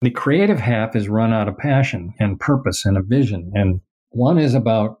The creative half is run out of passion and purpose and a vision. And one is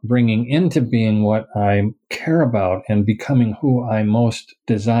about bringing into being what I care about and becoming who I most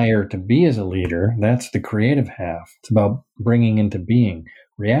desire to be as a leader. That's the creative half. It's about bringing into being.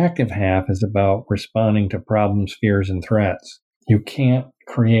 Reactive half is about responding to problems, fears, and threats. You can't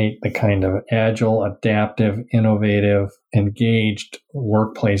create the kind of agile, adaptive, innovative, engaged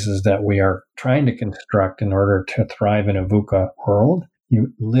workplaces that we are trying to construct in order to thrive in a VUCA world.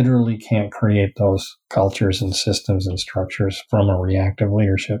 You literally can't create those cultures and systems and structures from a reactive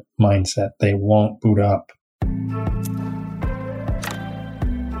leadership mindset. They won't boot up.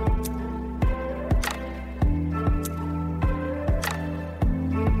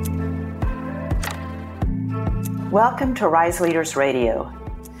 Welcome to Rise Leaders Radio.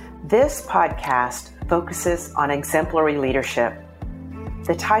 This podcast focuses on exemplary leadership,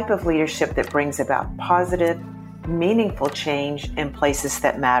 the type of leadership that brings about positive, meaningful change in places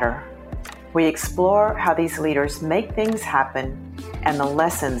that matter. We explore how these leaders make things happen and the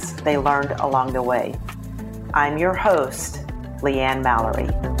lessons they learned along the way. I'm your host, Leanne Mallory.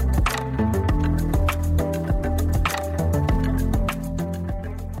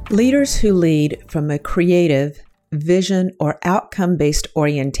 Leaders who lead from a creative, vision, or outcome-based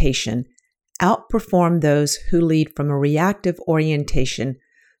orientation outperform those who lead from a reactive orientation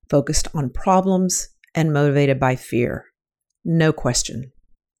focused on problems and motivated by fear. No question.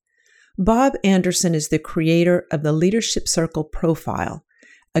 Bob Anderson is the creator of the Leadership Circle Profile,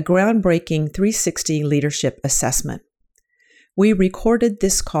 a groundbreaking 360 leadership assessment. We recorded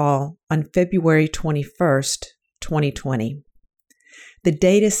this call on February 21st, 2020. The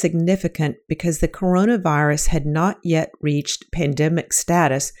data is significant because the coronavirus had not yet reached pandemic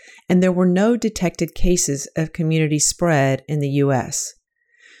status and there were no detected cases of community spread in the U.S.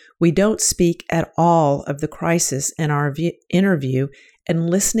 We don't speak at all of the crisis in our interview, and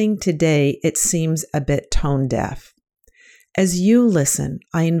listening today, it seems a bit tone deaf. As you listen,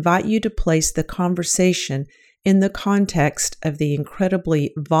 I invite you to place the conversation in the context of the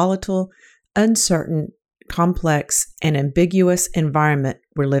incredibly volatile, uncertain, complex, and ambiguous environment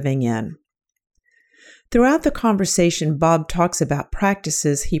we're living in. Throughout the conversation, Bob talks about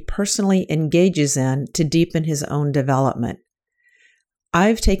practices he personally engages in to deepen his own development.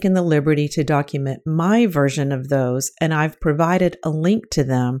 I've taken the liberty to document my version of those, and I've provided a link to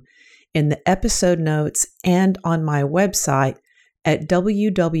them in the episode notes and on my website at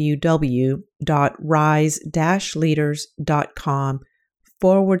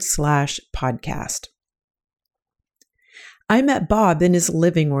www.rise-leaders.com/podcast. I met Bob in his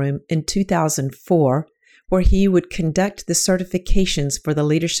living room in 2004, where he would conduct the certifications for the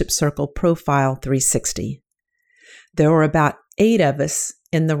Leadership Circle Profile 360. There were about 8 of us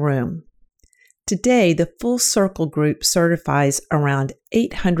in the room. Today, the Full Circle group certifies around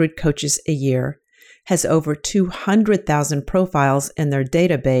 800 coaches a year, has over 200,000 profiles in their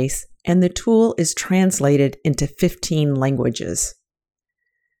database, and the tool is translated into 15 languages.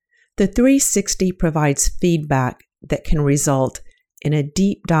 The 360 provides feedback that can result in a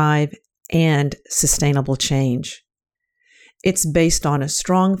deep dive and sustainable change. It's based on a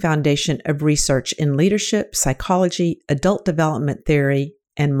strong foundation of research in leadership, psychology, adult development theory,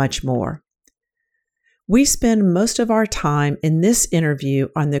 and much more. We spend most of our time in this interview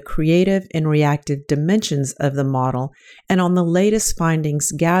on the creative and reactive dimensions of the model and on the latest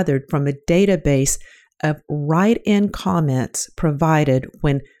findings gathered from a database of write-in comments provided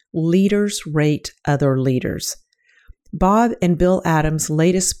when leaders rate other leaders. Bob and Bill Adams'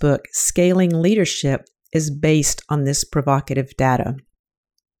 latest book, Scaling Leadership, is based on this provocative data.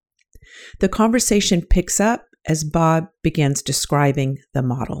 The conversation picks up as Bob begins describing the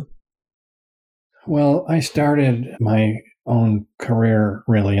model. Well, I started my own career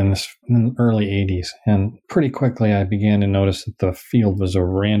really in the early 80s, and pretty quickly I began to notice that the field was a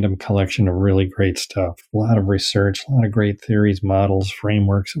random collection of really great stuff. A lot of research, a lot of great theories, models,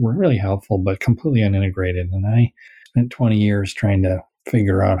 frameworks that were really helpful, but completely unintegrated. And I spent 20 years trying to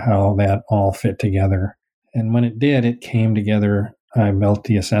figure out how that all fit together. And when it did, it came together. I built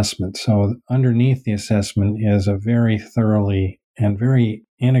the assessment. So underneath the assessment is a very thoroughly and very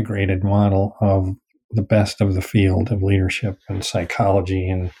integrated model of the best of the field of leadership and psychology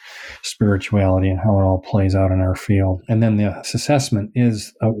and spirituality and how it all plays out in our field. And then the assessment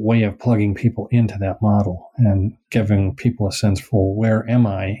is a way of plugging people into that model and giving people a sense for where am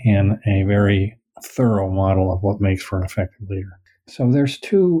I in a very thorough model of what makes for an effective leader. So there's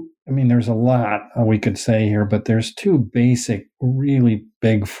a lot we could say here, but there's 2 basic, really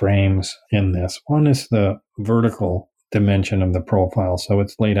big frames in this. One is the vertical dimension of the profile. So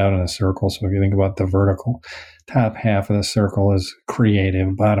it's laid out in a circle. So if you think about the vertical, top half of the circle is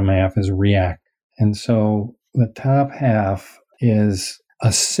creative, bottom half is react. And so the top half is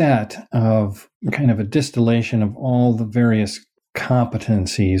a set of kind of a distillation of all the various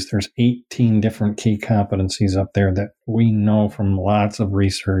competencies. There's 18 different key competencies up there that we know from lots of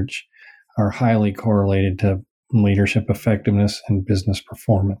research are highly correlated to leadership effectiveness and business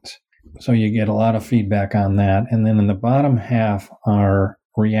performance. So you get a lot of feedback on that. And then in the bottom half are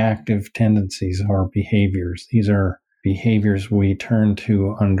reactive tendencies or behaviors. These are behaviors we turn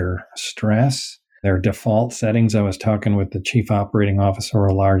to under stress. They're default settings. I was talking with the chief operating officer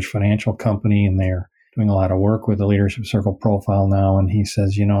of a large financial company, and they're doing a lot of work with the leadership circle profile now. And he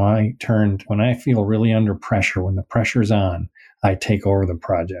says, when I feel really under pressure, when the pressure's on, I take over the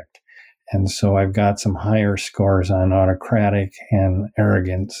project. And so I've got some higher scores on autocratic and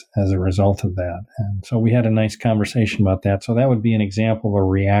arrogance as a result of that. And so we had a nice conversation about that. So that would be an example of a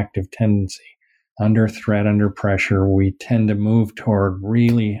reactive tendency. Under threat, under pressure, we tend to move toward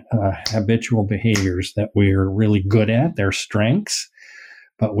really habitual behaviors that we're really good at. They're strengths,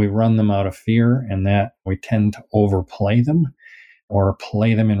 but we run them out of fear, and that we tend to overplay them or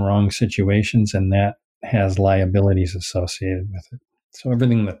play them in wrong situations, and that has liabilities associated with it. So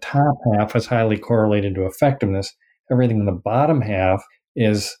everything in the top half is highly correlated to effectiveness. Everything in the bottom half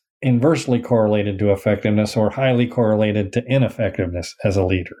is inversely correlated to effectiveness or highly correlated to ineffectiveness as a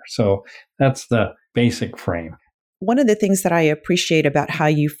leader. So that's the basic frame. One of the things that I appreciate about how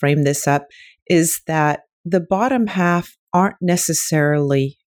you frame this up is that the bottom half aren't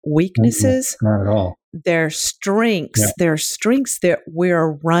necessarily weaknesses. Not at all. They're strengths. Yeah. They're strengths that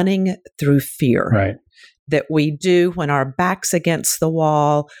we're running through fear. Right. That we do when our back's against the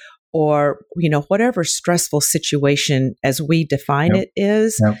wall, or, whatever stressful situation as we define it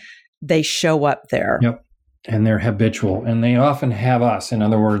is, they show up there. Yep. And they're habitual, and they often have us. In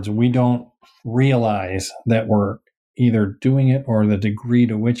other words, we don't realize that we're either doing it, or the degree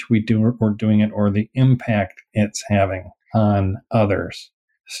to which we're doing it, or the impact it's having on others.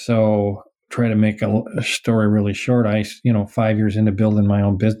 So try to make a story really short. 5 years into building my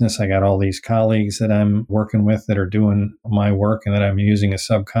own business, I got all these colleagues that I'm working with that are doing my work and that I'm using as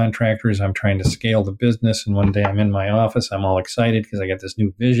subcontractors. I'm trying to scale the business. And one day I'm in my office, I'm all excited because I got this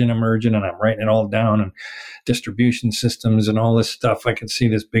new vision emerging, and I'm writing it all down, and distribution systems and all this stuff. I could see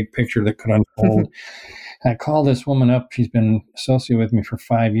this big picture that could unfold. I call this woman up. She's been associated with me for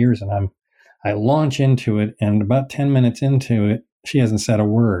 5 years, and I launch into it. And about 10 minutes into it, she hasn't said a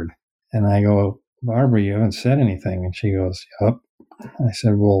word. And I go, Barbara, you haven't said anything. And she goes, yup. I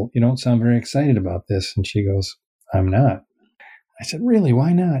said, well, you don't sound very excited about this. And she goes, I'm not. I said, really?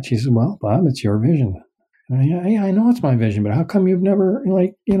 Why not? She said, well, Bob, it's your vision. And I know it's my vision, but how come you've never,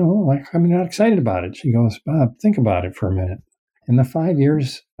 how come you're not excited about it? She goes, Bob, think about it for a minute. In the 5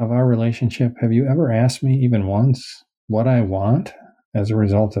 years of our relationship, have you ever asked me even once what I want as a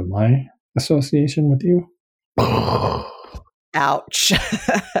result of my association with you? Ouch.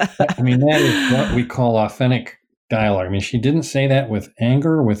 That is what we call authentic dialogue. She didn't say that with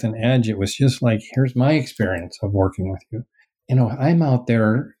anger, with an edge. It was just like, here's my experience of working with you. I'm out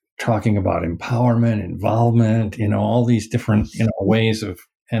there talking about empowerment, involvement, all these different, ways of,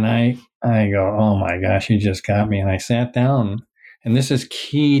 and I go, oh my gosh, you just got me. And I sat down, and this is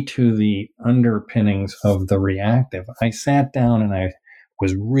key to the underpinnings of the reactive. I sat down and I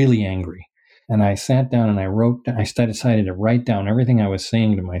was really angry. And I sat down and I decided to write down everything I was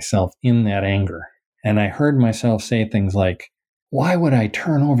saying to myself in that anger. And I heard myself say things like, why would I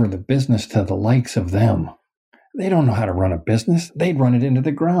turn over the business to the likes of them? They don't know how to run a business. They'd run it into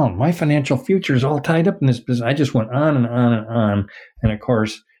the ground. My financial future is all tied up in this business. I just went on and on and on. And of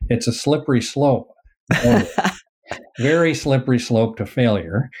course, it's a slippery slope. Very slippery slope to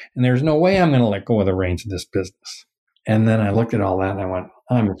failure. And there's no way I'm going to let go of the reins of this business. And then I looked at all that and I went,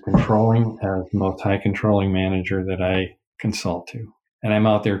 I'm as the most high controlling manager that I consult to. And I'm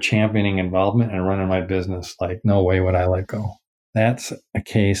out there championing involvement and running my business like no way would I let go. That's a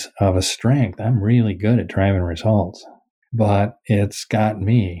case of a strength. I'm really good at driving results, but it's got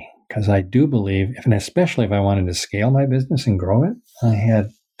me because I do believe, and especially if I wanted to scale my business and grow it, I had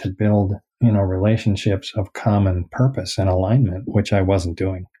to build, relationships of common purpose and alignment, which I wasn't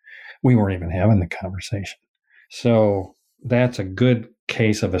doing. We weren't even having the conversation. So that's a good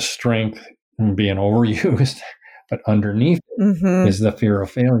case of a strength being overused, but underneath it is the fear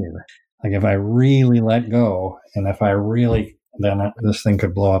of failure. Like if I really let go, and then this thing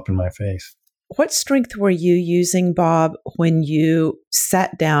could blow up in my face. What strength were you using, Bob, when you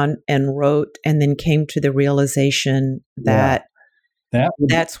sat down and wrote and then came to the realization that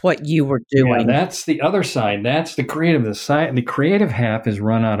That's what you were Yeah, doing. that's the other side. That's the creative. The creative half is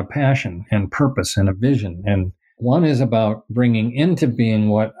run out of passion and purpose and a vision. And one is about bringing into being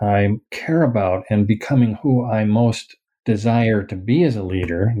what I care about and becoming who I most desire to be as a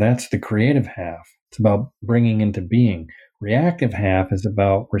leader. That's the creative half. It's about bringing into being. Reactive half is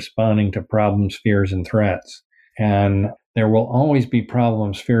about responding to problems, fears, and threats. And there will always be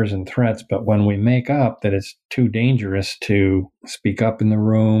problems, fears, and threats. But when we make up that it's too dangerous to speak up in the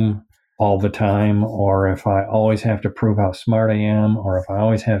room all the time, or if I always have to prove how smart I am, or if I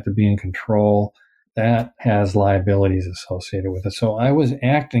always have to be in control, that has liabilities associated with it. So I was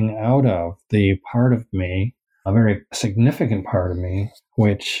acting out of the part of me, a very significant part of me,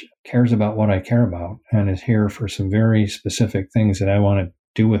 which cares about what I care about and is here for some very specific things that I want to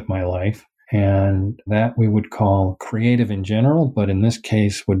do with my life. And that we would call creative in general, but in this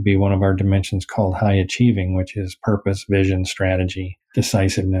case would be one of our dimensions called high achieving, which is purpose, vision, strategy,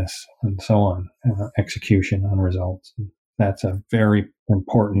 decisiveness, and so on, execution on results. That's a very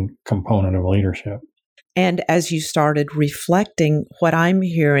important component of leadership. And as you started reflecting, what I'm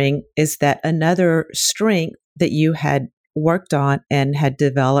hearing is that another strength that you had worked on and had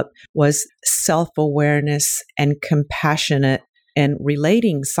developed was self-awareness and compassionate and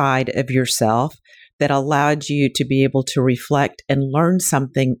relating side of yourself that allowed you to be able to reflect and learn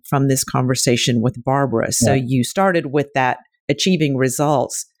something from this conversation with Barbara. So you started with that achieving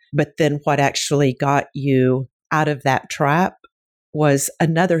results, but then what actually got you out of that trap was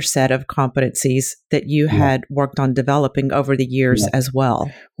another set of competencies that you had worked on developing over the years as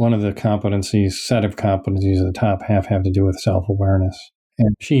well. One of the set of competencies of the top half have to do with self-awareness.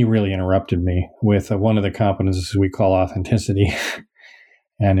 And she really interrupted me with one of the competencies we call authenticity.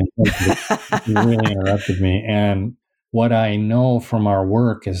 And it really interrupted me. And what I know from our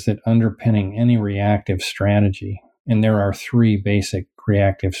work is that underpinning any reactive strategy, and there are three basic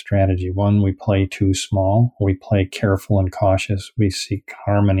reactive strategy. One, we play too small. We play careful and cautious. We seek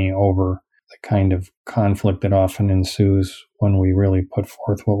harmony over the kind of conflict that often ensues when we really put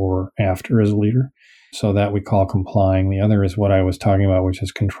forth what we're after as a leader. So that we call complying. The other is what I was talking about, which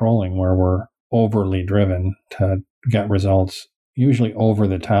is controlling, where we're overly driven to get results, usually over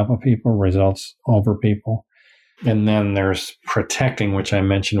the top of people, results over people. And then there's protecting, which I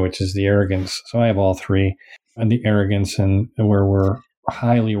mentioned, which is the arrogance. So I have all three. And the arrogance, and where we're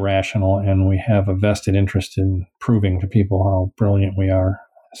highly rational and we have a vested interest in proving to people how brilliant we are.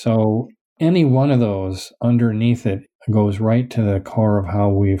 So any one of those underneath it goes right to the core of how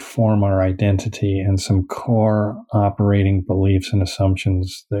we form our identity and some core operating beliefs and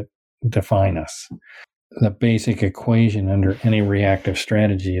assumptions that define us. The basic equation under any reactive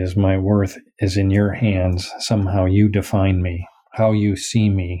strategy is my worth is in your hands. Somehow you define me. How you see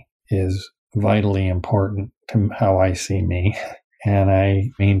me is vitally important to how I see me. And I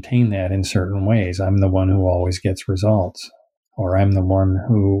maintain that in certain ways. I'm the one who always gets results, or I'm the one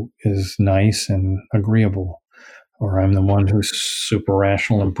who is nice and agreeable, or I'm the one who's super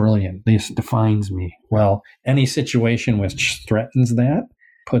rational and brilliant. This defines me. Well, any situation which threatens that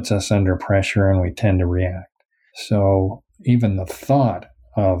puts us under pressure and we tend to react. So even the thought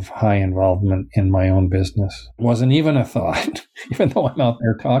of high involvement in my own business wasn't even a thought, even though I'm out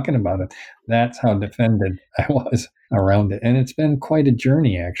there talking about it. That's how defended I was around it. And it's been quite a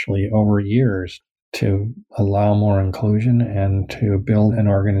journey, actually, over years to allow more inclusion and to build an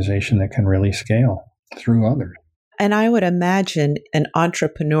organization that can really scale through others. And I would imagine an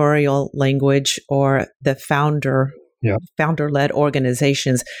entrepreneurial language or the founder-led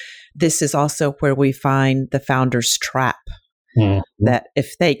organizations, this is also where we find the founder's trap. Mm-hmm. That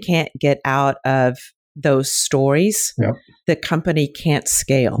if they can't get out of those stories, the company can't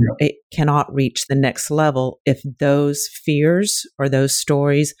scale. It cannot reach the next level if those fears or those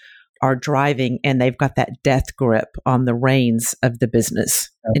stories are driving and they've got that death grip on the reins of the business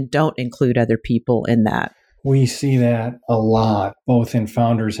and don't include other people in that. We see that a lot, both in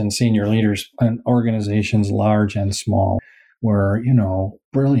founders and senior leaders and organizations large and small, where,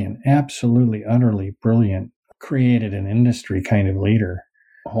 brilliant, absolutely, utterly brilliant, created an industry kind of leader,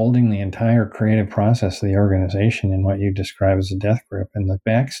 holding the entire creative process of the organization in what you describe as a death grip. And the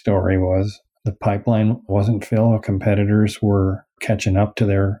backstory was the pipeline wasn't filled. Competitors were catching up to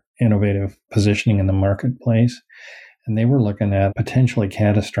their innovative positioning in the marketplace. And they were looking at a potentially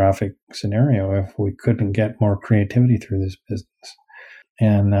catastrophic scenario if we couldn't get more creativity through this business.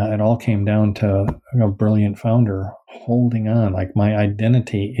 And it all came down to a brilliant founder holding on. Like, my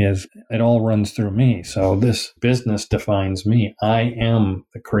identity is, it all runs through me. So this business defines me. I am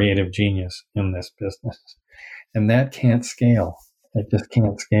the creative genius in this business. And that can't scale. that just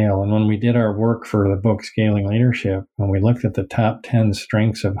can't scale. And when we did our work for the book Scaling Leadership, when we looked at the top 10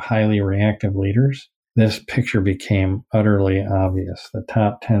 strengths of highly reactive leaders, this picture became utterly obvious. The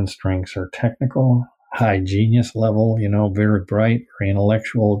top 10 strengths are technical, high genius level, very bright, very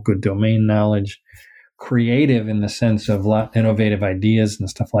intellectual, good domain knowledge, creative in the sense of innovative ideas and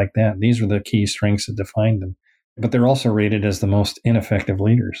stuff like that. These were the key strengths that defined them. But they're also rated as the most ineffective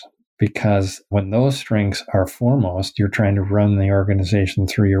leaders, because when those strengths are foremost, you're trying to run the organization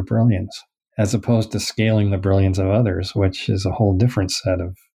through your brilliance, as opposed to scaling the brilliance of others, which is a whole different set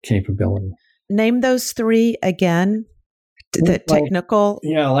of capability. Name those three again. The technical.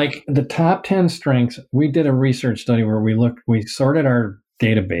 Yeah, like the top 10 strengths. We did a research study where we sorted our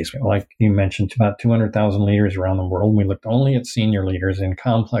database, like you mentioned, about 200,000 leaders around the world. We looked only at senior leaders in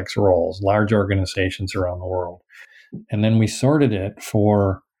complex roles, large organizations around the world. And then we sorted it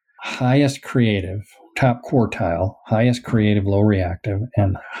for highest creative, top quartile, highest creative, low reactive,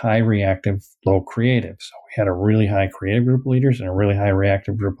 and high reactive, low creative. So we had a really high creative group of leaders and a really high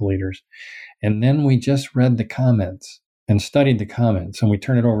reactive group of leaders. And then we just read the comments and studied the comments, and we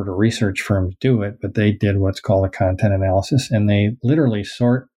turned it over to research firms to do it, but they did what's called a content analysis, and they literally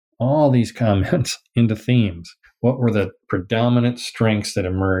sort all these comments into themes. What were the predominant strengths that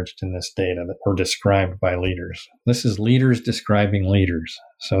emerged in this data that were described by leaders? This is leaders describing leaders.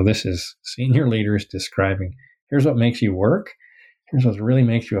 So this is senior leaders describing, here's what makes you work, here's what really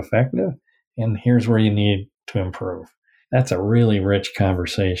makes you effective, and here's where you need to improve. That's a really rich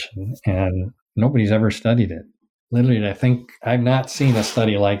conversation, and nobody's ever studied it. Literally, I think I've not seen a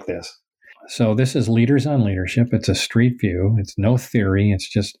study like this. So this is Leaders on Leadership. It's a street view. It's no theory. It's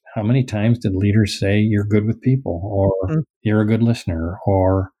just how many times did leaders say you're good with people, or you're a good listener,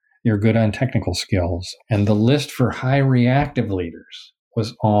 or you're good on technical skills. And the list for high reactive leaders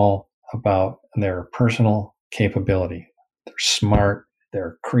was all about their personal capability. They're smart.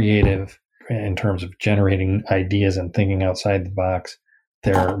 They're creative in terms of generating ideas and thinking outside the box.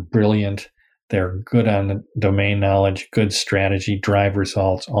 They're brilliant. They're good on domain knowledge, good strategy, drive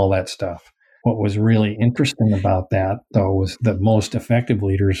results, all that stuff. What was really interesting about that, though, was that most effective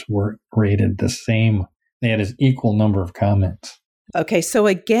leaders were rated the same. They had an equal number of comments. Okay, so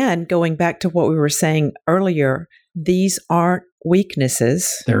again, going back to what we were saying earlier, these aren't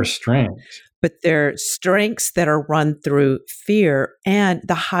weaknesses. They're strengths. But they're strengths that are run through fear. And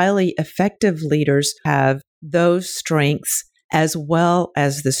the highly effective leaders have those strengths as well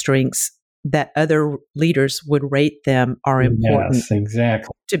as the strengths that other leaders would rate them are important. Yes,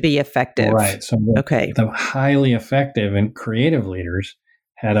 exactly. To be effective. Right. So the highly effective and creative leaders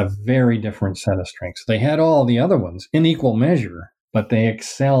had a very different set of strengths. They had all the other ones in equal measure, but they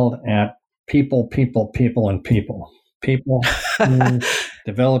excelled at people, and people. People,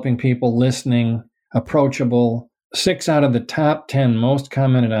 developing people, listening, approachable. 6 out of the top 10 most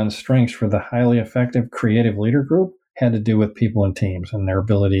commented on strengths for the highly effective creative leader group had to do with people and teams and their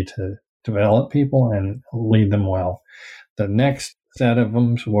ability to develop people and lead them well. The next set of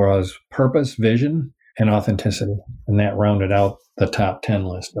them was purpose, vision, and authenticity. And that rounded out the top 10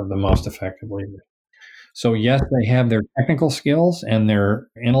 list of the most effective leaders. So yes, they have their technical skills and their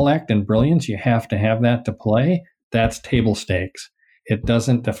intellect and brilliance. You have to have that to play. That's table stakes. It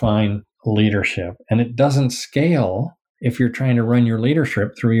doesn't define leadership, and it doesn't scale if you're trying to run your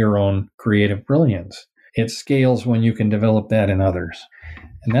leadership through your own creative brilliance. It scales when you can develop that in others.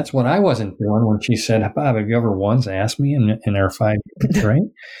 And that's what I wasn't doing when she said, Bob, have you ever once asked me in our 5 years, right?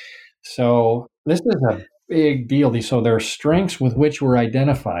 So this is a big deal. So there are strengths with which we're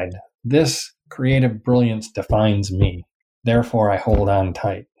identified. This creative brilliance defines me. Therefore, I hold on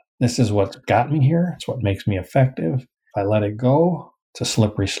tight. This is what's got me here. It's what makes me effective. If I let it go, it's a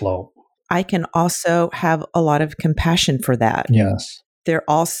slippery slope. I can also have a lot of compassion for that. Yes. They're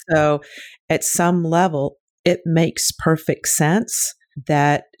also, at some level, it makes perfect sense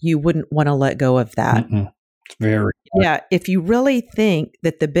that you wouldn't want to let go of that. It's very. Yeah. If you really think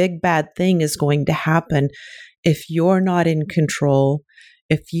that the big bad thing is going to happen, if you're not in control,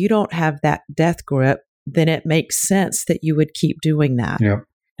 if you don't have that death grip, then it makes sense that you would keep doing that. Yep.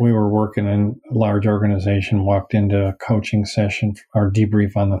 We were working in a large organization, walked into a coaching session, our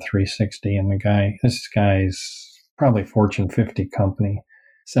debrief on the 360, and this guy's probably Fortune 50 company,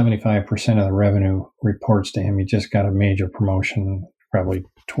 75% of the revenue reports to him. He just got a major promotion, probably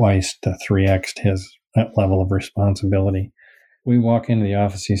twice to 3x his level of responsibility. We walk into the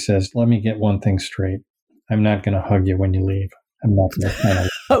office, he says, let me get one thing straight. I'm not going to hug you when you leave. I'm not going to.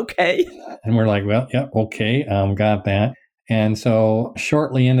 Okay. And we're like, well, yeah, okay, got that. And so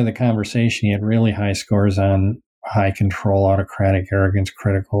shortly into the conversation, he had really high scores on high control, autocratic, arrogance,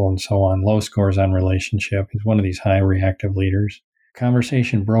 critical, and so on, low scores on relationship. He's one of these high reactive leaders.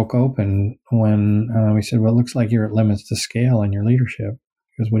 Conversation broke open when we said, well, it looks like you're at limits to scale in your leadership.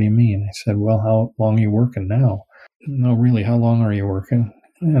 He goes, what do you mean? I said, well, how long are you working now? No, really, how long are you working?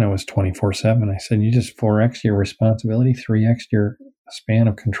 And it was 24/7. I said, you just 4X your responsibility, 3X your span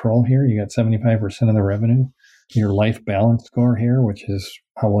of control here. You got 75% of the revenue. Your life balance score here, which is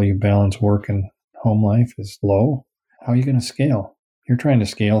how well you balance work and home life, is low. How are you going to scale? You're trying to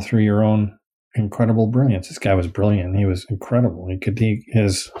scale through your own incredible brilliance. This guy was brilliant. He was incredible.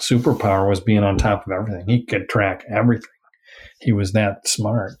 His superpower was being on top of everything. He could track everything. He was that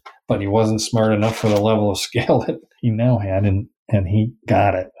smart, but he wasn't smart enough for the level of scale that he now had, and he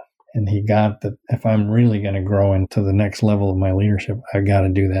got it. And he got that if I'm really going to grow into the next level of my leadership, I've got to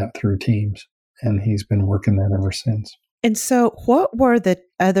do that through teams. And he's been working that ever since. And so what were the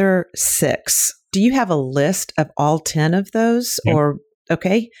other 6? Do you have a list of all 10 of those? Yep. Or,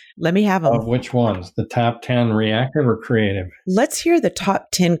 okay, let me have them. Of which ones? The top 10 reactive or creative? Let's hear the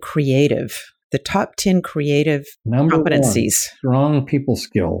top 10 creative. The top 10 creative competencies. 1, strong people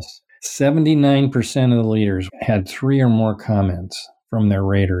skills. 79% of the leaders had 3 or more comments from their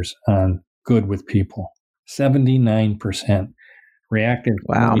raters on good with people. 79%. Reactive,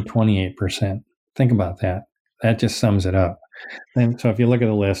 wow. 28%. Think about that. That just sums it up. And so if you look at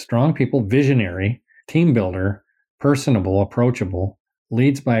the list, strong people, visionary, team builder, personable, approachable,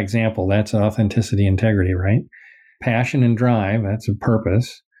 leads by example. That's authenticity, integrity, right? Passion and drive. That's a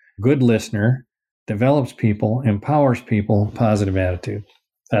purpose. Good listener, develops people, empowers people, positive attitude.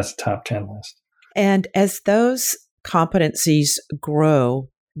 That's the top 10 list. And as those competencies grow,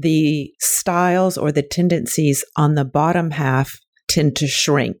 the styles or the tendencies on the bottom half tend to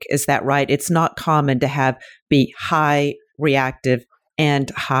shrink. Is that right? It's not common to be high reactive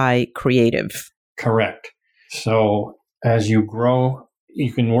and high creative. Correct. So as you grow,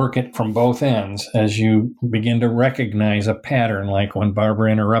 you can work it from both ends. As you begin to recognize a pattern, like when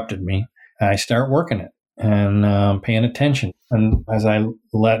Barbara interrupted me, I start working it and paying attention. And as I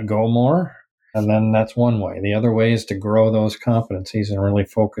let go more, and then that's one way. The other way is to grow those competencies and really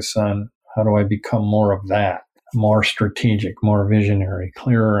focus on how do I become more of that, more strategic, more visionary,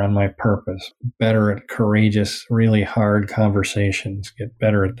 clearer on my purpose, better at courageous, really hard conversations, get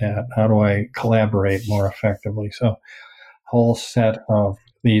better at that. How do I collaborate more effectively? So whole set of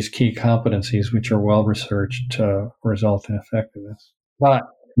these key competencies, which are well-researched, to result in effectiveness. But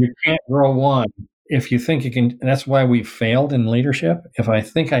you can't grow one if you think you can. That's why we've failed in leadership. If I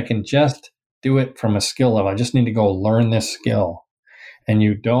think I can just do it from a skill level, I just need to go learn this skill, and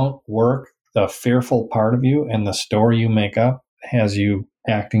you don't work the fearful part of you and the story you make up has you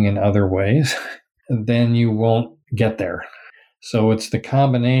acting in other ways, then you won't get there. So it's the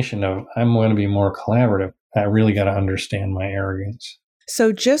combination of I'm going to be more collaborative. I really got to understand my arrogance.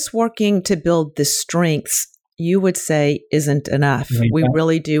 So just working to build the strengths, you would say, isn't enough. We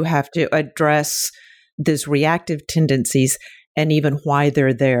really do have to address these reactive tendencies and even why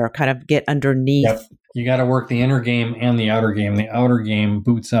they're there, kind of get underneath. Yep. You got to work the inner game and the outer game. The outer game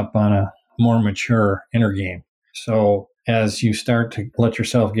boots up on a more mature inner game. So as you start to let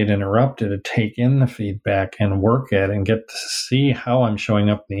yourself get interrupted, to take in the feedback and work it and get to see how I'm showing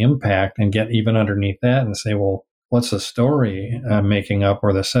up the impact and get even underneath that and say, well, what's the story I'm making up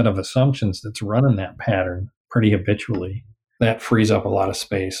or the set of assumptions that's running that pattern pretty habitually? That frees up a lot of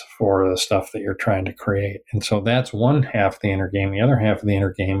space for the stuff that you're trying to create. And so that's one half of the inner game. The other half of the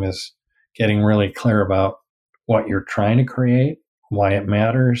inner game is getting really clear about what you're trying to create, why it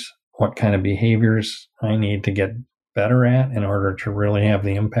matters, what kind of behaviors I need to get better at in order to really have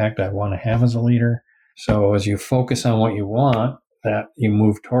the impact I want to have as a leader. So as you focus on what you want, that you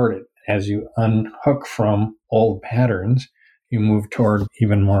move toward it. As you unhook from old patterns, you move toward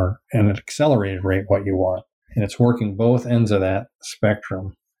even more at an accelerated rate what you want. And it's working both ends of that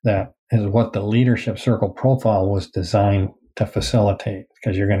spectrum. That is what the leadership circle profile was designed to facilitate,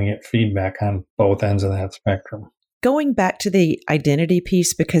 because you're going to get feedback on both ends of that spectrum. Going back to the identity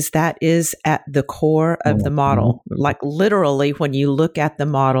piece, because that is at the core of the model. Like literally, when you look at the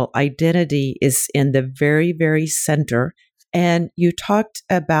model, identity is in the very, very center. And you talked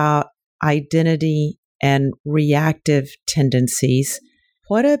about identity and reactive tendencies.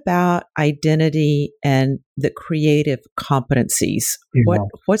 What about identity and the creative competencies? Yeah.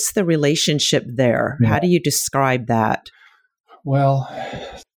 What's the relationship there? Yeah. How do you describe that? Well,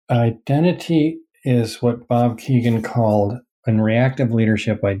 identity is what Bob Kegan called, in reactive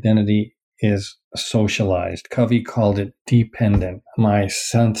leadership, identity is socialized. Covey called it dependent. My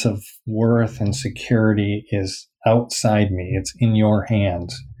sense of worth and security is outside me. It's in your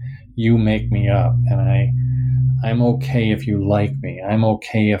hands. You make me up, and I'm okay if you like me. I'm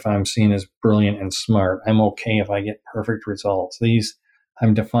okay if I'm seen as brilliant and smart. I'm okay if I get perfect results. These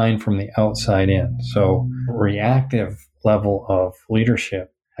I'm defined from the outside in. So reactive level of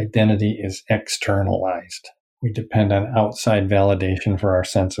leadership, identity is externalized. We depend on outside validation for our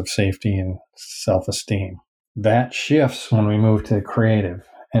sense of safety and self-esteem. That shifts when we move to creative,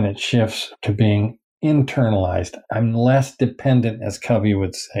 and it shifts to being internalized. I'm less dependent, as Covey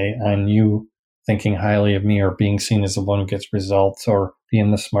would say, on you thinking highly of me or being seen as the one who gets results or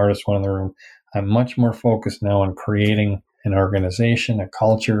being the smartest one in the room. I'm much more focused now on creating an organization, a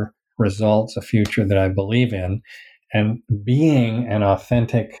culture, results, a future that I believe in, and being an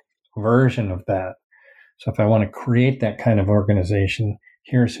authentic version of that. So if I want to create that kind of organization,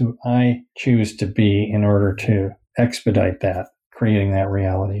 here's who I choose to be in order to expedite that, creating that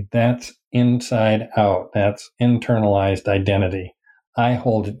reality. That's inside out. That's internalized identity. I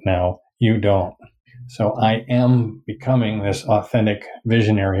hold it now. You don't. So I am becoming this authentic,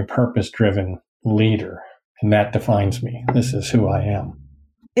 visionary, purpose-driven leader. And that defines me. This is who I am.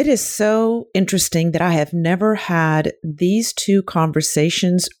 It is so interesting that I have never had these two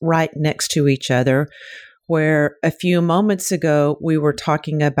conversations right next to each other, where a few moments ago we were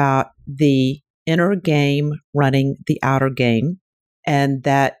talking about the inner game running the outer game, and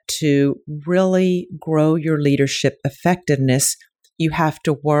that to really grow your leadership effectiveness, you have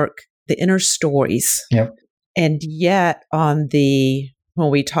to work the inner stories. Yep. And yet when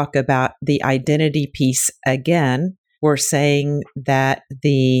we talk about the identity piece again, we're saying that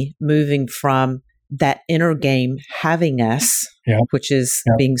the moving from that inner game having us, which is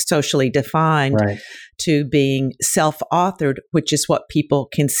being socially defined, right, to being self-authored, which is what people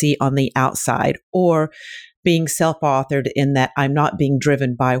can see on the outside, or being self-authored in that I'm not being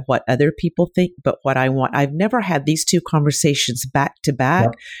driven by what other people think, but what I want. I've never had these two conversations back to back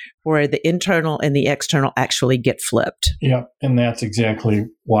where the internal and the external actually get flipped. Yep. And that's exactly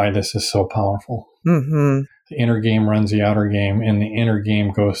why this is so powerful. Mm-hmm. The inner game runs the outer game, and the inner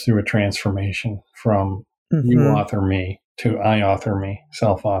game goes through a transformation from you author me to I author me,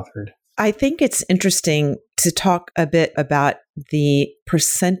 self-authored. I think it's interesting to talk a bit about the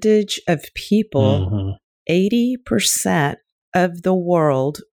percentage of people. 80% of the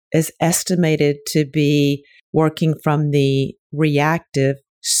world is estimated to be working from the reactive,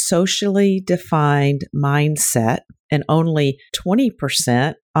 socially defined mindset, and only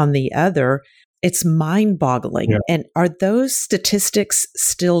 20% on the other. It's mind-boggling. And are those statistics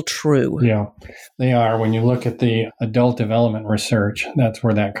still true? Yeah, they are. When you look at the adult development research, that's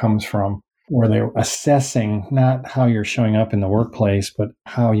where that comes from, where they're assessing not how you're showing up in the workplace, but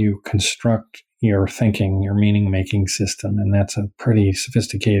how you construct your thinking, your meaning-making system. And that's a pretty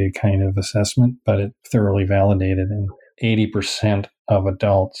sophisticated kind of assessment, but it's thoroughly validated. And 80% of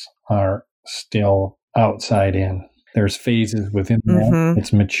adults are still outside in. There's phases within that.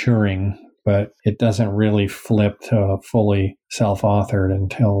 It's maturing, but it doesn't really flip to fully self-authored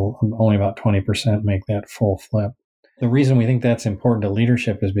until only about 20% make that full flip. The reason we think that's important to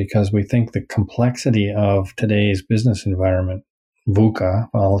leadership is because we think the complexity of today's business environment, VUCA,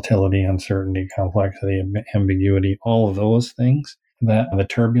 volatility, uncertainty, complexity, ambiguity, all of those things, that the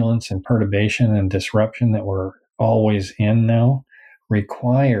turbulence and perturbation and disruption that we're always in now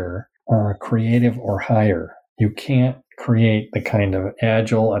require creative or higher. You can't create the kind of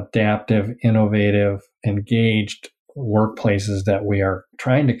agile, adaptive, innovative, engaged workplaces that we are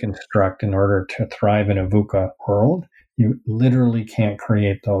trying to construct in order to thrive in a VUCA world. You literally can't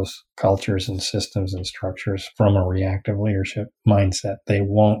create those cultures and systems and structures from a reactive leadership mindset. They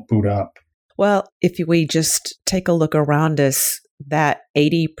won't boot up. Well, if we just take a look around us, that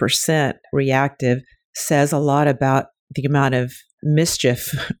 80% reactive says a lot about the amount of mischief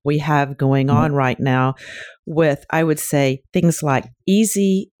we have going on right now with, I would say, things like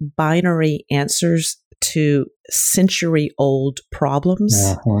easy binary answers to century-old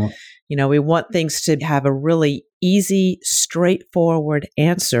problems. You know, we want things to have a really easy, straightforward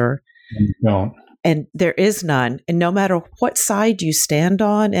answer. No. And there is none. And no matter what side you stand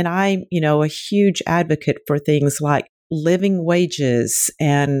on, and I'm, a huge advocate for things like living wages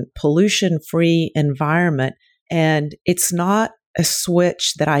and pollution-free environment. And it's not a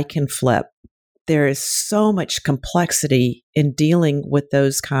switch that I can flip. There is so much complexity in dealing with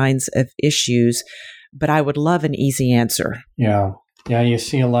those kinds of issues, but I would love an easy answer. Yeah, you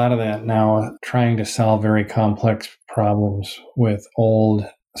see a lot of that now, trying to solve very complex problems with old,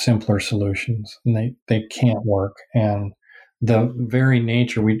 simpler solutions. And they can't work. And the very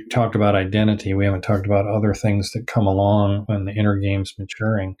nature, we talked about identity. We haven't talked about other things that come along when the inner game's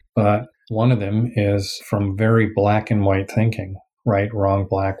maturing. But one of them is from very black and white thinking. right, wrong,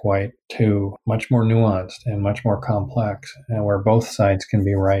 black, white, to much more nuanced and much more complex, and where both sides can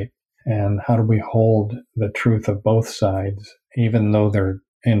be right. And how do we hold the truth of both sides, even though they're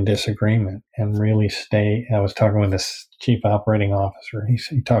in disagreement, and really stay? I was talking with this chief operating officer.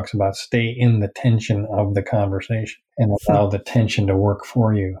 He talks about stay in the tension of the conversation and allow the tension to work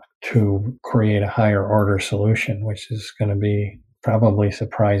for you to create a higher order solution, which is going to be probably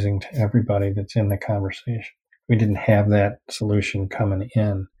surprising to everybody that's in the conversation. We didn't have that solution coming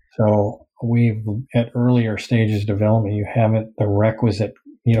in. So at earlier stages of development, you haven't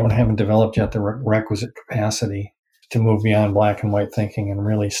developed yet the requisite capacity to move beyond black and white thinking and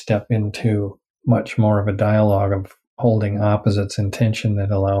really step into much more of a dialogue of holding opposites in tension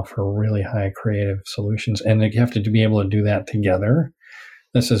that allow for really high creative solutions. And you have to be able to do that together.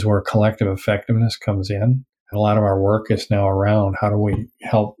 This is where collective effectiveness comes in. And a lot of our work is now around how do we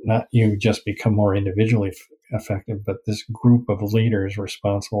help not you just become more individually effective, but this group of leaders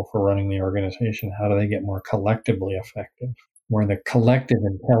responsible for running the organization, how do they get more collectively effective? Where the collective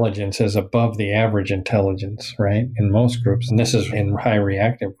intelligence is above the average intelligence, right? In most groups, and this is in high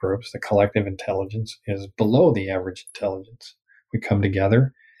reactive groups, the collective intelligence is below the average intelligence. We come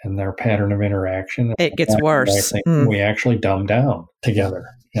together and their pattern of interaction, it gets worse. We actually dumb down together.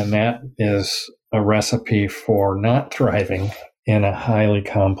 And that is a recipe for not thriving in a highly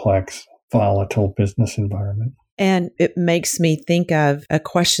complex, volatile business environment. And it makes me think of a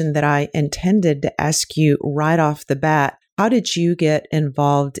question that I intended to ask you right off the bat. How did you get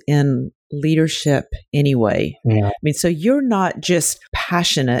involved in leadership anyway? Yeah. I mean, so you're not just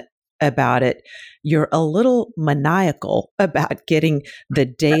passionate about it, you're a little maniacal about getting the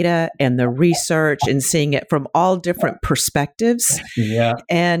data and the research and seeing it from all different perspectives. Yeah.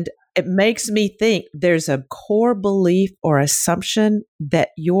 And it makes me think there's a core belief or assumption that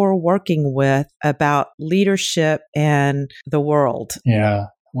you're working with about leadership and the world. Yeah.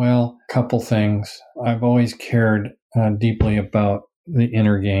 Well, a couple things. I've always cared deeply about the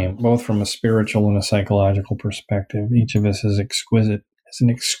inner game, both from a spiritual and a psychological perspective. Each of us is an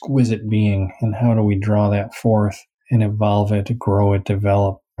exquisite being, and how do we draw that forth and evolve it, grow it,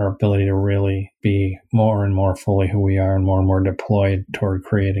 develop our ability to really be more and more fully who we are and more deployed toward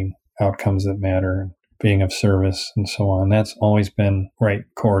creating outcomes that matter and being of service and so on. That's always been right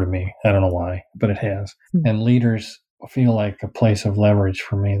core to me. I don't know why, but it has. And leaders feel like a place of leverage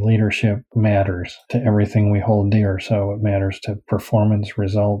for me. Leadership matters to everything we hold dear. So it matters to performance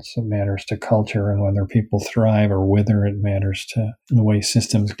results. It matters to culture and whether people thrive or wither. It matters to the way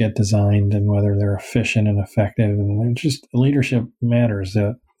systems get designed and whether they're efficient and effective. And just leadership matters.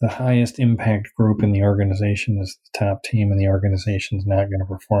 The highest impact group in the organization is the top team, and the organization is not going to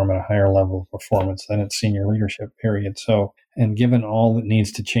perform at a higher level of performance than its senior leadership, period. So, and given all that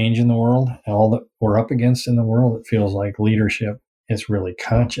needs to change in the world, all that we're up against in the world, it feels like leadership is really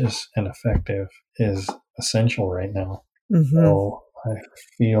conscious and effective is essential right now. Mm-hmm. So I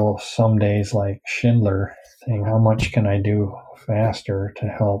feel some days like Schindler saying, how much can I do faster to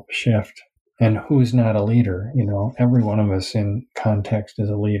help shift? And who's not a leader? Every one of us in context is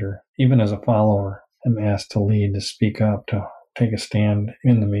a leader. Even as a follower, I'm asked to lead, to speak up, to take a stand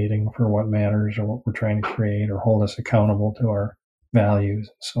in the meeting for what matters or what we're trying to create or hold us accountable to our values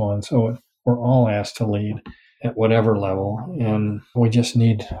and so on. So we're all asked to lead at whatever level. And we just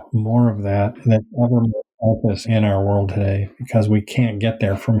need more of that ever more focus in our world today, because we can't get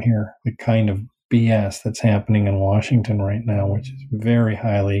there from here. The kind of BS that's happening in Washington right now, which is very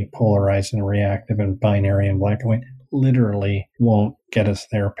highly polarized and reactive and binary and black and white, literally won't get us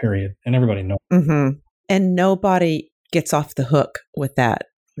there, period. And everybody knows. Mm-hmm. And nobody gets off the hook with that,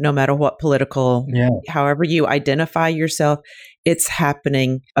 no matter what political, however you identify yourself, it's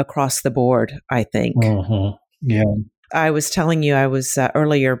happening across the board, I think. Mm-hmm. Yeah. I was telling you, I was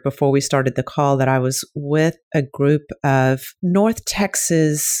earlier before we started the call that I was with a group of North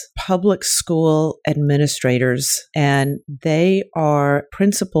Texas public school administrators, and they are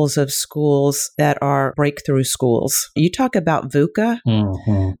principals of schools that are breakthrough schools. You talk about VUCA,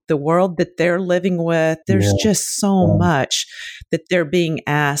 the world that they're living with. There's just so much that they're being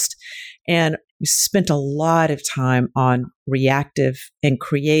asked. And we spent a lot of time on reactive and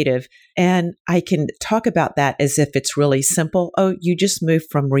creative. And I can talk about that as if it's really simple. Oh, you just move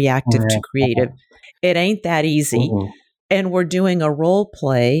from reactive to creative. It ain't that easy. And we're doing a role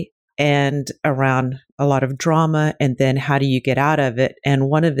play and around a lot of drama. And then how do you get out of it? And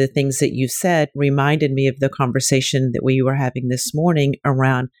one of the things that you said reminded me of the conversation that we were having this morning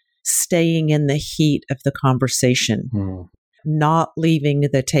around staying in the heat of the conversation. Not leaving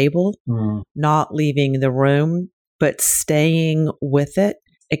the table, not leaving the room, but staying with it,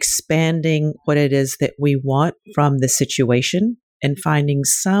 expanding what it is that we want from the situation, and finding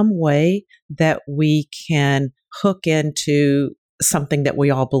some way that we can hook into something that we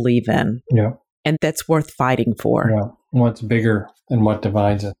all believe in. Yeah. And that's worth fighting for. Yeah. What's bigger than what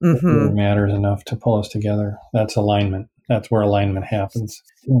divides us? It really matters enough to pull us together. That's alignment. That's where alignment happens.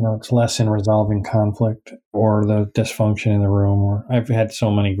 It's less in resolving conflict or the dysfunction in the room. Or I've had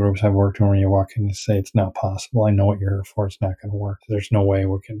so many groups I've worked in where you walk in and say, it's not possible. I know what you're here for. It's not going to work. There's no way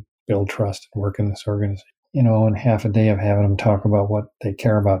we can build trust and work in this organization. And half a day of having them talk about what they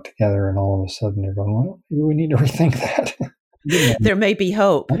care about together, and all of a sudden they're going, well, maybe we need to rethink that. There may be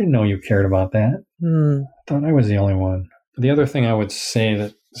hope. I didn't know you cared about that. I thought I was the only one. The other thing I would say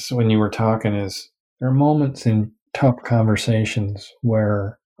that when you were talking is there are moments in tough conversations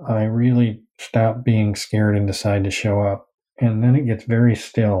where I really stop being scared and decide to show up. And then it gets very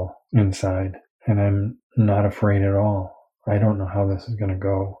still inside, and I'm not afraid at all. I don't know how this is going to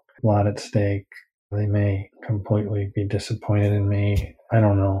go. A lot at stake. They may completely be disappointed in me. I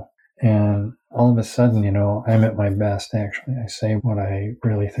don't know. And all of a sudden, I'm at my best, actually. I say what I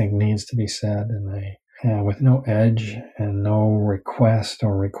really think needs to be said, and with no edge and no request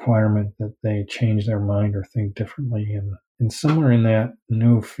or requirement that they change their mind or think differently. And somewhere in that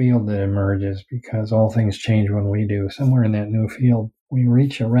new field that emerges, because all things change when we do, somewhere in that new field, we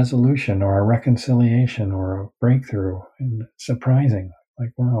reach a resolution or a reconciliation or a breakthrough. And it's surprising.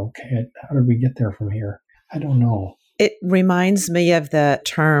 Like, wow, okay, how did we get there from here? I don't know. It reminds me of the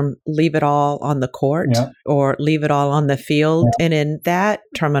term leave it all on the court or leave it all on the field. Yeah. And in that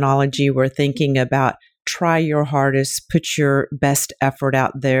terminology, we're thinking about try your hardest, put your best effort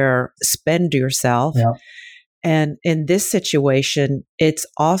out there, spend yourself. Yeah. And in this situation, it's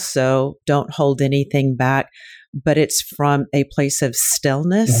also don't hold anything back, but it's from a place of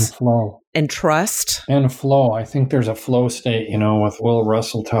stillness and flow and trust. And flow. I think there's a flow state, with Will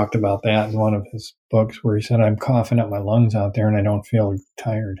Russell talked about that in one of his books where he said, I'm coughing up my lungs out there and I don't feel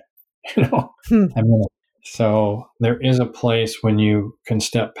tired. So there is a place when you can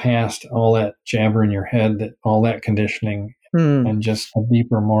step past all that jabber in your head, that all that conditioning, and just a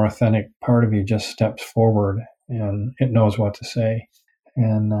deeper, more authentic part of you just steps forward and it knows what to say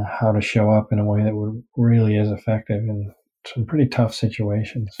and how to show up in a way that really is effective in some pretty tough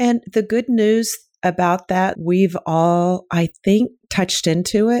situations. And the good news about that, we've all, I think, touched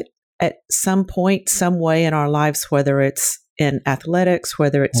into it at some point, some way in our lives, whether it's in athletics,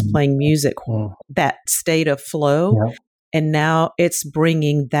 whether it's playing music, that state of flow. Yeah. And now it's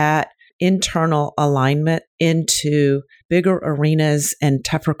bringing that internal alignment into bigger arenas and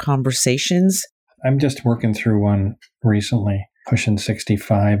tougher conversations. I'm just working through one recently, pushing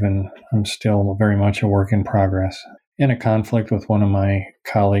 65, and I'm still very much a work in progress. In a conflict with one of my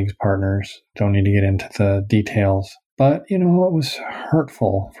colleagues, partners. Don't need to get into the details. But, it was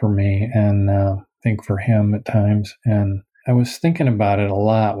hurtful for me and I think for him at times. And I was thinking about it a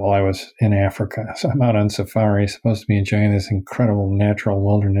lot while I was in Africa. So I'm out on safari, supposed to be enjoying this incredible natural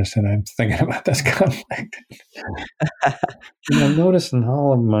wilderness, and I'm thinking about this conflict. I'm noticing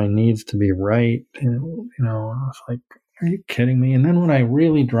all of my needs to be right. And, I was like, are you kidding me? And then when I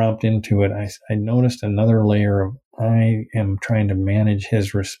really dropped into it, I noticed another layer of I am trying to manage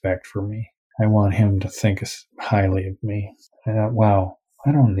his respect for me. I want him to think highly of me. And I thought, wow,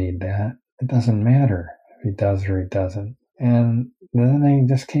 I don't need that. It doesn't matter if he does or he doesn't. And then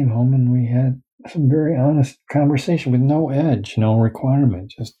I just came home and we had some very honest conversation with no edge, no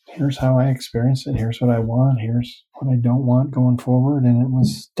requirement. Just here's how I experience it. Here's what I want. Here's what I don't want going forward. And it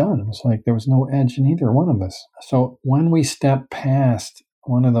was done. It was like there was no edge in either one of us. So when we step past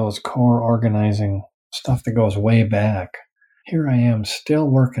one of those core organizing stuff that goes way back, here I am still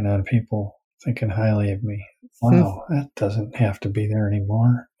working on people thinking highly of me. Wow, that doesn't have to be there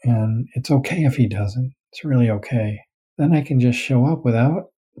anymore. And it's okay if he doesn't. It's really okay. Then I can just show up without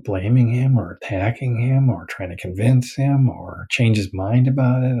blaming him or attacking him or trying to convince him or change his mind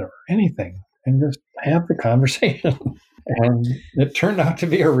about it or anything, and just have the conversation. And it turned out to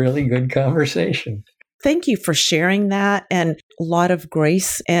be a really good conversation. Thank you for sharing that, and a lot of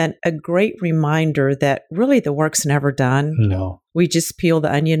grace and a great reminder that really the work's never done. No. We just peel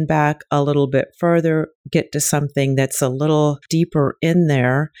the onion back a little bit further, get to something that's a little deeper in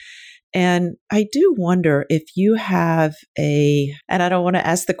there. And I do wonder if you have and I don't want to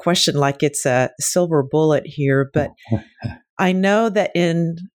ask the question like it's a silver bullet here, but I know that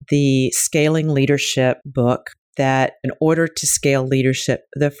in the Scaling Leadership book, that in order to scale leadership,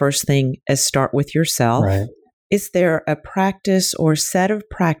 the first thing is start with yourself. Right. Is there a practice or set of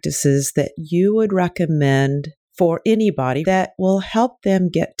practices that you would recommend for anybody that will help them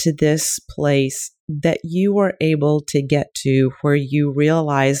get to this place that you were able to get to, where you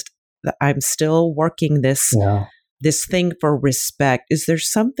realized that I'm still working this this thing for respect. Is there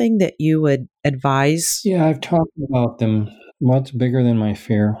something that you would advise? Yeah, I've talked about them. What's bigger than my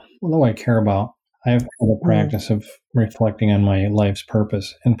fear? What do I care about? I've had a practice of reflecting on my life's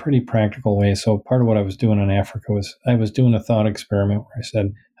purpose in pretty practical ways. So part of what I was doing in Africa was I was doing a thought experiment where I said,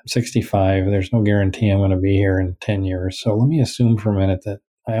 I'm 65. There's no guarantee I'm going to be here in 10 years. So let me assume for a minute that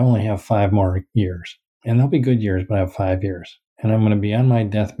I only have 5 more years. And they'll be good years, but I have 5 years. And I'm going to be on my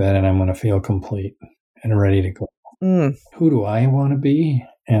deathbed and I'm going to feel complete and ready to go. Who do I want to be?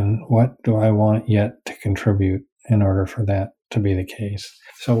 And what do I want yet to contribute in order for that to be the case?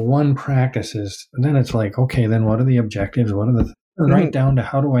 So one practice is, then it's like, okay, then what are the objectives? What are the, right down to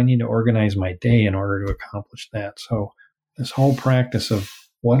how do I need to organize my day in order to accomplish that? So this whole practice of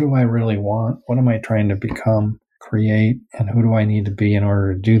what do I really want? What am I trying to become, create, and who do I need to be in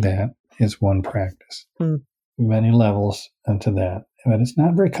order to do that is one practice. Many levels into that. But it's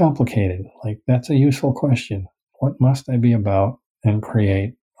not very complicated. Like, that's a useful question. What must I be about and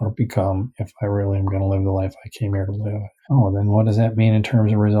create or become if I really am going to live the life I came here to live? Oh, then what does that mean in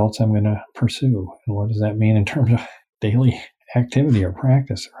terms of results I'm going to pursue? And what does that mean in terms of daily activity or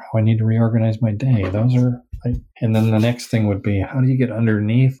practice, or how I need to reorganize my day? Those are like, and then the next thing would be, how do you get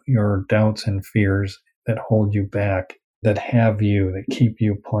underneath your doubts and fears that hold you back, that have you, that keep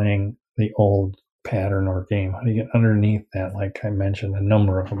you playing the old pattern or game? How do you get underneath that? Like I mentioned, a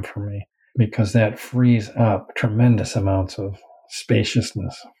number of them for me, because that frees up tremendous amounts of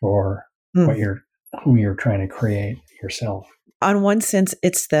spaciousness for who you're trying to create yourself. On one sense,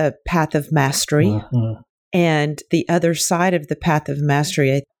 it's the path of mastery. And the other side of the path of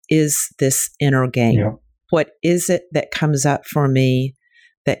mastery is this inner game. Yep. What is it that comes up for me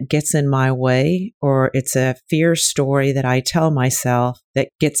that gets in my way? Or it's a fear story that I tell myself that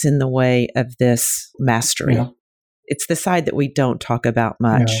gets in the way of this mastery. Yep. It's the side that we don't talk about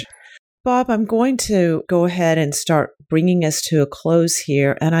much. Yep. Bob, I'm going to go ahead and start bringing us to a close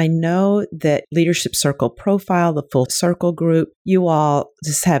here. And I know that Leadership Circle Profile, the Full Circle Group, you all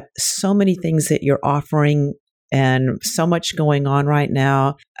just have so many things that you're offering and so much going on right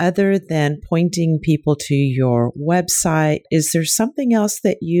now. Other than pointing people to your website, is there something else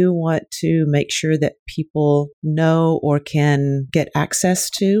that you want to make sure that people know or can get access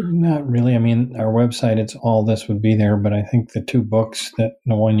to? Not really. I mean, our website, it's all this would be there, but I think the 2 books, that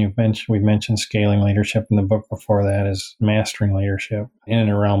the one you mentioned, we mentioned Scaling Leadership, and the book before that is Mastering Leadership, in and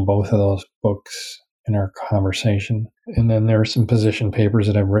around both of those books in our conversation. And then there are some position papers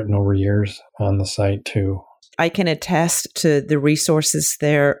that I've written over years on the site too. I can attest to the resources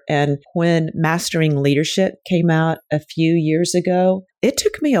there. And when Mastering Leadership came out a few years ago, it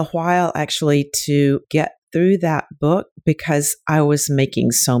took me a while actually to get through that book because I was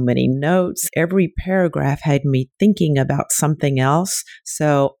making so many notes. Every paragraph had me thinking about something else.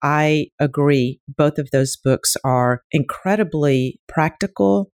 So I agree. Both of those books are incredibly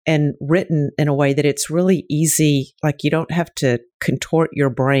practical and written in a way that it's really easy. Like, you don't have to contort your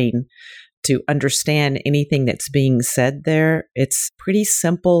brain to understand anything that's being said there. It's pretty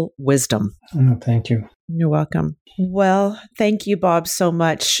simple wisdom. Oh, thank you. You're welcome. Well, thank you, Bob, so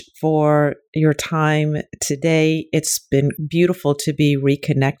much for your time today. It's been beautiful to be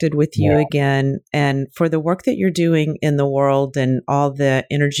reconnected with you again, and for the work that you're doing in the world and all the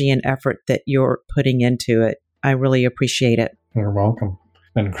energy and effort that you're putting into it. I really appreciate it. You're welcome.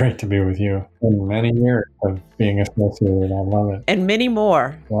 It's been great to be with you. In many years of being associated. I love it. And many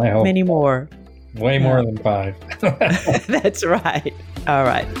more. Well, I hope many more. Way more than 5. That's right. All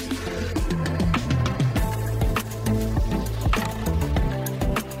right.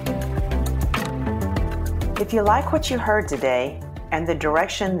 If you like what you heard today and the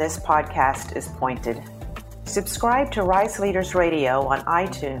direction this podcast is pointed, subscribe to Rise Leaders Radio on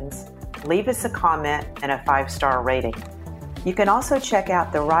iTunes, leave us a comment and a 5-star rating. You can also check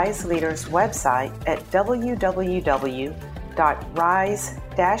out the Rise Leaders website at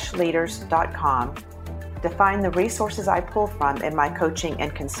www.rise-leaders.com to find the resources I pull from in my coaching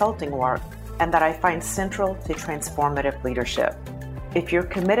and consulting work and that I find central to transformative leadership. If you're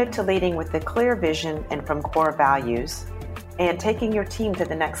committed to leading with a clear vision and from core values and taking your team to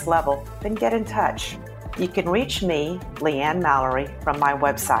the next level, then get in touch. You can reach me, Leanne Mallory, from my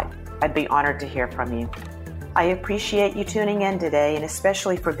website. I'd be honored to hear from you. I appreciate you tuning in today, and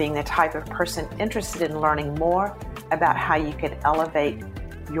especially for being the type of person interested in learning more about how you can elevate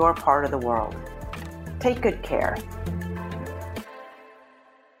your part of the world. Take good care.